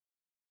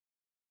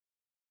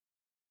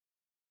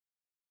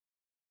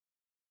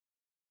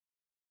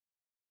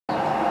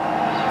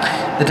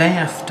The day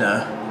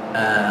after,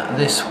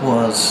 this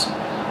was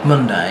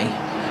Monday.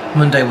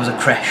 Monday was a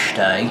creche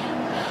day,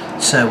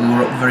 so we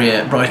were up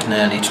very bright and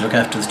early to look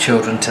after the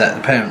children to let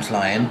the parents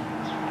lie in.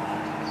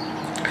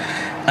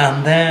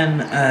 And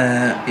then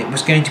it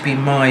was going to be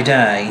my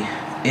day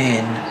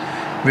in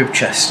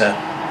Ribchester,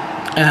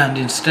 and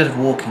instead of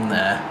walking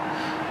there,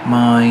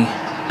 my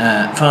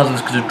father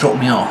was going to drop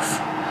me off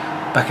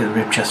back at the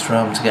Ribchester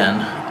Arms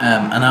again,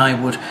 and I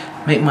would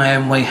make my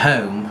own way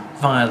home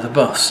via the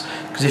bus,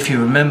 because if you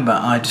remember,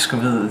 I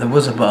discovered that there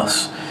was a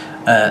bus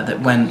that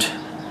went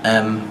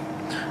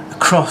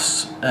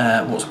across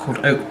what's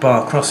called Oak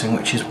Bar Crossing,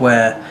 which is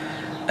where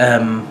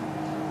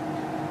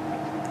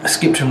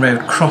Skipton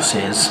Road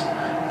crosses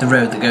the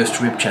road that goes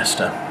to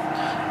Ribchester.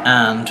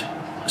 And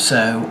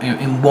so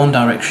in one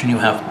direction you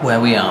have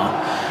where we are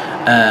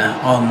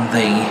on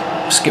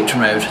the Skipton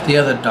Road, the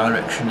other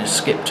direction is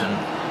Skipton,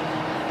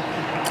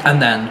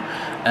 and then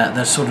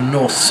the sort of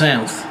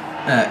north-south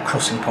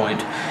crossing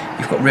point,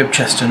 you've got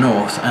Ribchester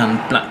North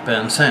and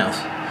Blackburn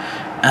South.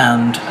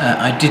 And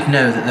I did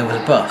know that there was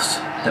a bus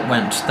that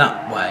went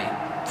that way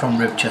from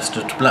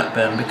Ribchester to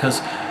Blackburn,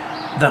 because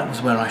that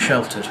was where I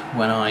sheltered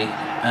when I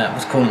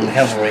was calling the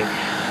cavalry.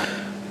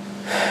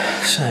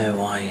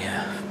 So I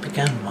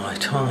began my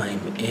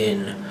time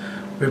in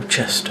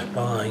Ribchester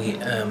by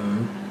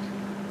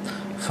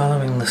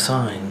following the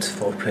signs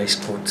for a place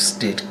called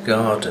Stid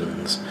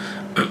Gardens,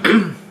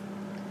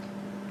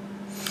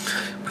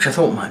 which I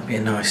thought might be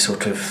a nice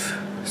sort of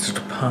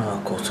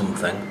park or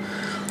something.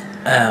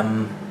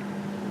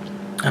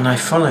 And I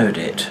followed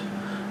it,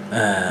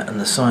 and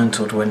the sign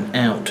sort of went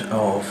out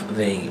of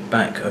the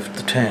back of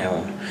the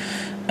town,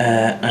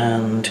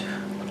 and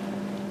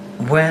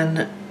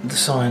when the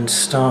signs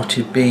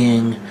started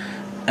being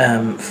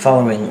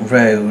following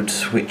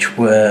roads which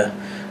were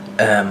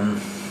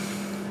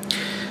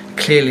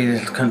clearly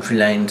little country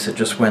lanes that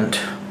just went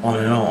on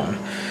and on,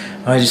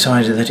 I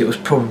decided that it was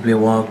probably a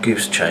wild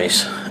goose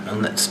chase,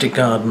 and that Stid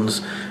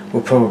Gardens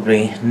were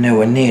probably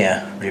nowhere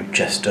near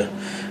Ribchester,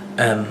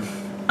 and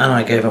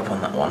I gave up on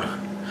that one.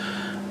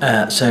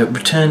 So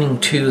returning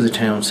to the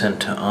town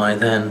centre, I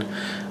then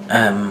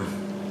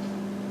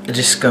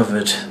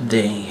discovered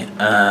the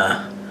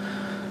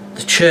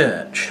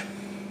church.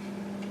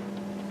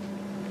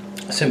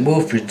 St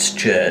Wilfrid's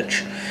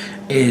Church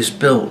is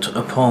built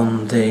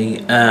upon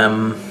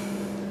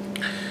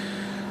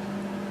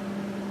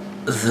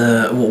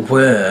what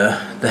were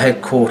the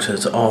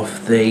headquarters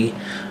of the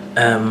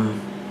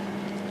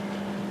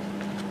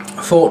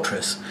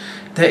fortress.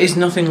 There is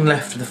nothing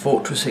left of the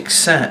fortress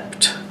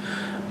except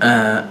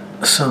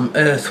some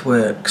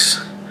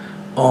earthworks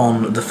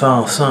on the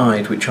far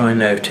side, which I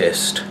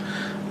noticed.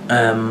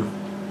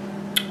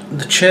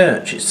 The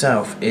church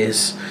itself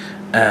is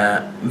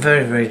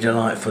very, very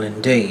delightful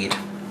indeed.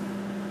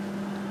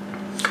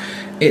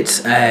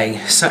 It's a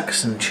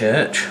Saxon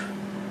church,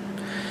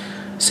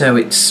 so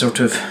it's sort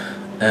of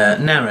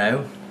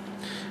narrow,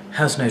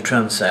 has no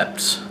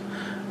transepts,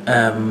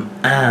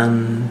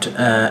 and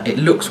it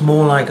looks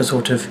more like a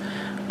sort of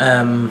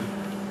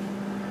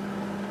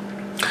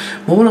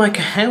more like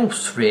a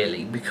house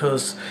really,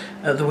 because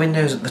the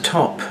windows at the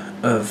top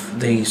of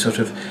the sort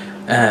of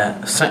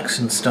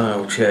Saxon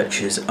style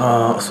churches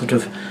are sort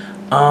of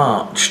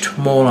arched,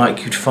 more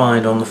like you'd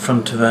find on the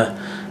front of a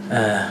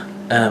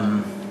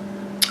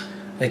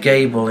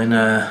gable in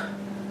a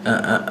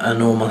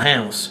normal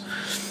house.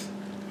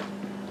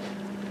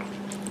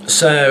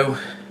 So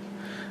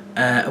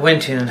I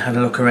went in and had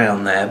a look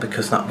around there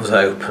because that was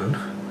open,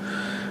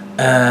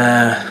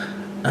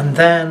 and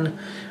then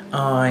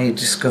I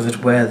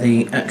discovered where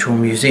the actual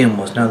museum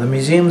was. Now the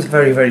museum's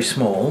very, very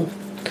small,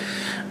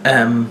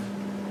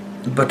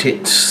 but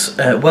it's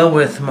well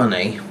worth the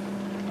money.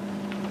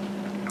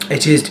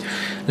 It is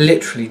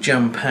literally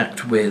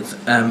jam-packed with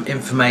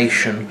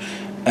information,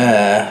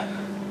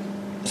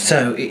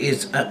 so it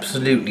is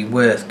absolutely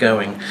worth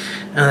going.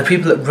 And the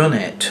people that run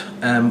it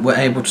were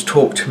able to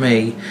talk to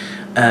me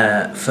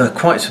for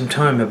quite some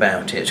time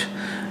about it,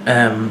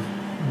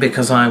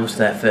 because I was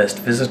their first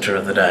visitor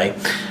of the day,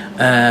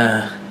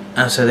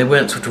 and so they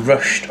weren't sort of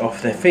rushed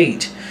off their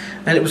feet,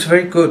 and it was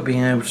very good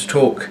being able to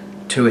talk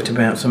to it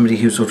about somebody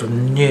who sort of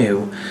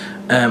knew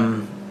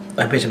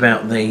a bit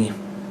about the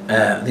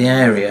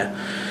area.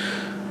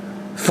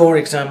 For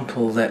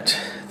example, that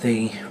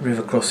the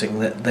river crossing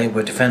that they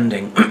were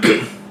defending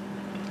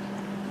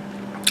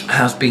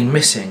has been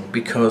missing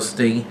because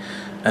the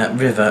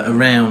river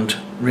around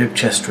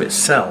Ribchester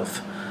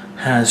itself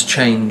has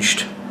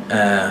changed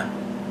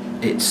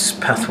its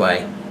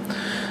pathway,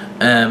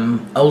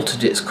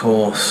 altered its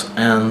course,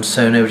 and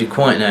so nobody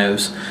quite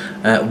knows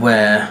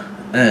where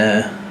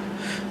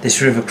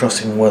this river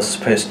crossing was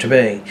supposed to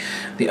be.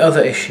 The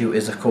other issue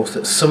is, of course,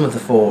 that some of the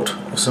fort,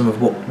 or some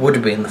of what would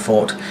have been the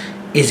fort,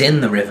 is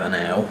in the river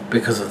now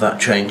because of that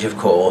change of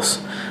course,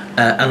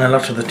 and a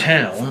lot of the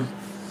town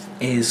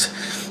is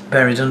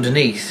buried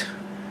underneath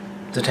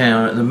the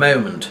town at the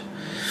moment.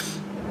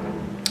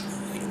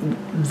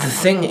 The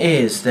thing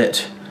is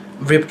that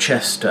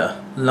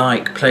Ribchester,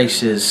 like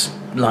places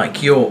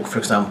like York for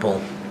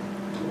example,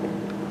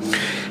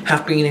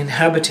 have been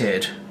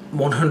inhabited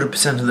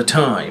 100% of the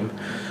time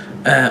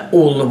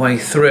all the way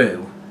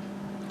through.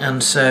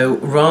 And so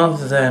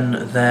rather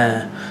than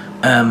their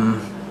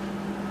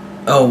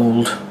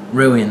old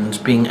ruins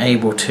being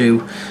able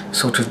to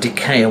sort of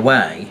decay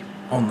away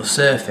on the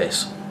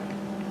surface,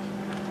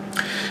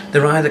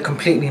 they're either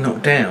completely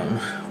knocked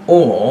down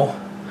or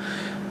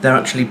they're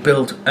actually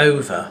built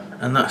over.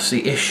 And that's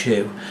the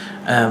issue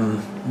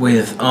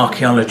with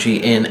archaeology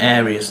in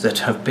areas that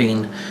have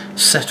been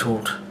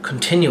settled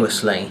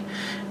continuously,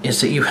 is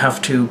that you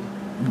have to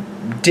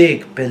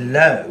dig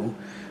below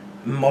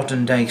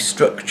modern day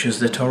structures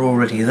that are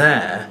already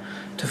there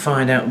to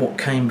find out what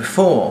came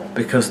before,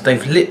 because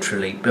they've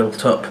literally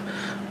built up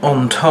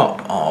on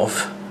top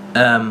of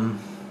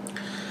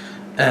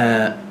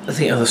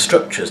the other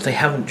structures. They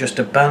haven't just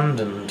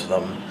abandoned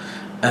them.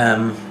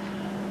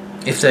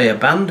 If they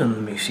abandon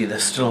them, you see, they're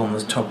still on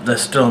the top, they're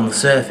still on the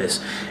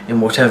surface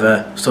in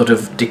whatever sort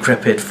of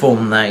decrepit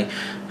form they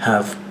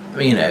have,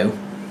 you know,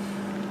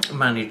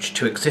 managed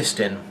to exist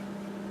in.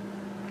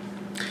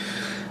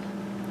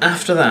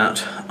 After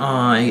that,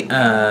 I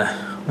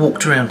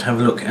walked around to have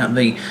a look at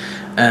the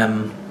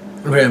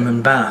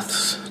Roman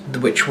baths,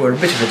 which were a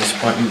bit of a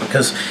disappointment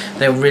because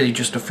they were really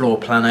just a floor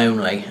plan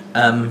only.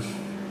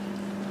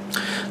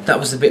 That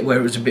was the bit where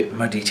it was a bit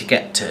muddy to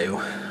get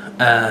to.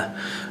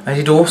 I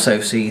did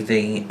also see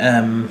the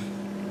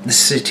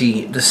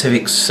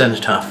civic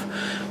cenotaph,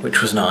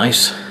 which was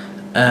nice.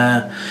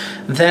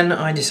 Then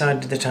I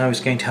decided that I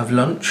was going to have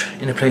lunch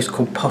in a place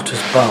called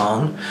Potter's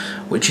Barn,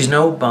 which is an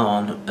old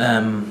barn,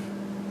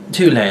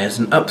 2 layers,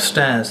 and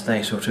upstairs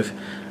they sort of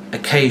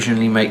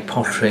occasionally make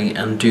pottery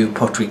and do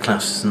pottery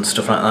classes and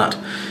stuff like that.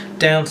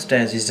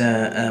 Downstairs is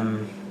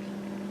a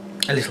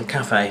little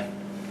cafe.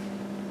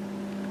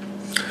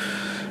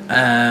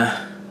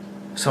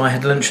 So I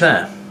had lunch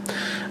there.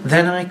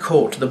 Then I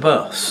caught the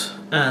bus,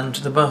 and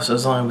the bus,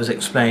 as I was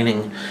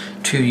explaining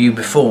to you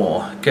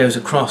before, goes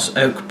across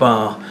Oak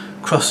Bar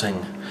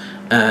Crossing,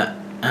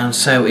 and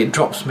so it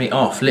drops me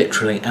off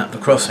literally at the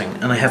crossing,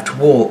 and I have to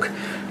walk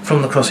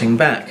from the crossing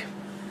back.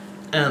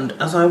 And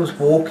as I was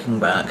walking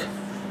back,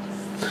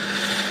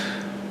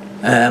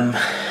 the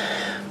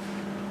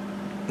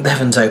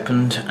heavens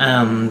opened,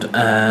 and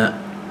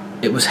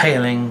it was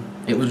hailing.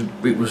 It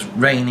was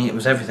raining, it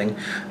was everything,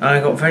 and I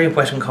got very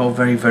wet and cold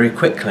very, very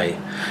quickly,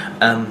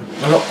 a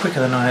lot quicker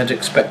than I had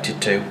expected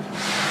to.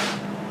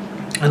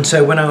 And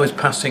so when I was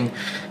passing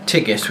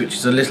Tigges, which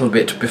is a little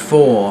bit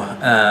before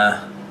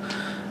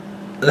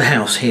the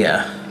house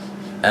here,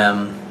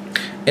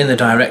 in the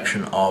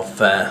direction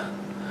of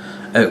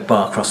Oak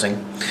Bar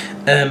Crossing,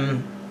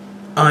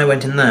 I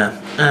went in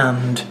there,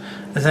 and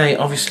they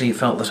obviously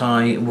felt that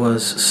I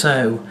was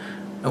so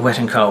wet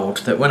and cold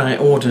that when I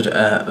ordered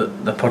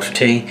the pot of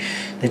tea,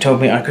 they told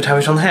me I could have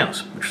it on the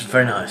house, which was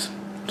very nice.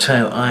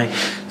 So I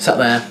sat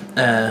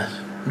there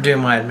doing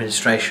my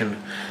administration,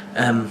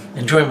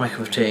 enjoying my cup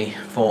of tea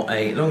for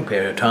a long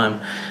period of time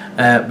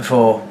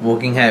before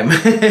walking home.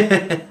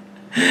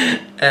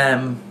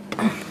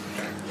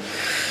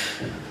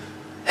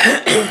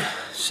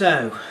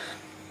 So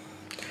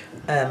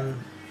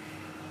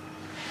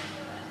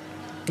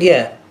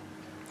yeah,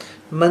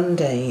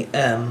 Monday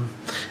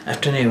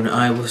afternoon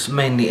I was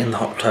mainly in the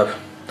hot tub.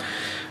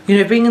 You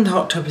know, being in the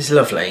hot tub is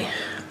lovely.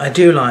 I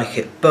do like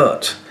it,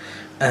 but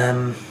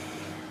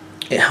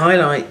it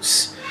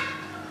highlights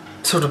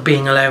sort of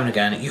being alone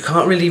again. You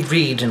can't really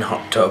read in a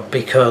hot tub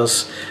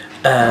because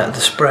the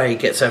spray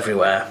gets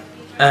everywhere.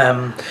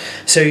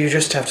 So you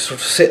just have to sort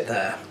of sit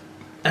there,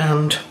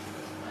 and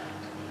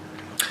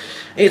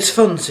it's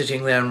fun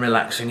sitting there and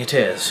relaxing, it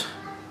is.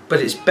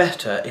 But it's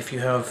better if you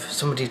have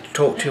somebody to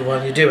talk to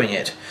while you're doing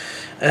it.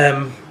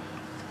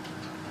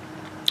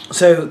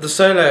 So the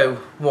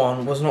solo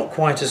one was not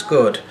quite as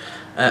good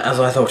as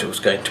I thought it was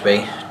going to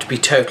be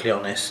totally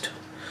honest.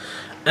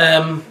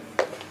 Now,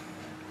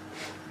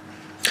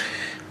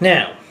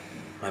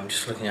 I'm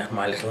just looking at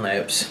my little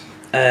notes.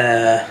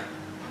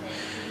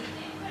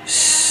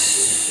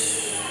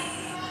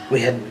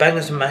 We had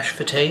bangers and mash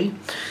for tea,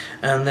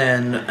 and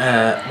then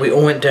we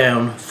all went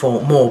down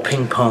for more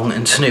ping pong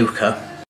and snooker.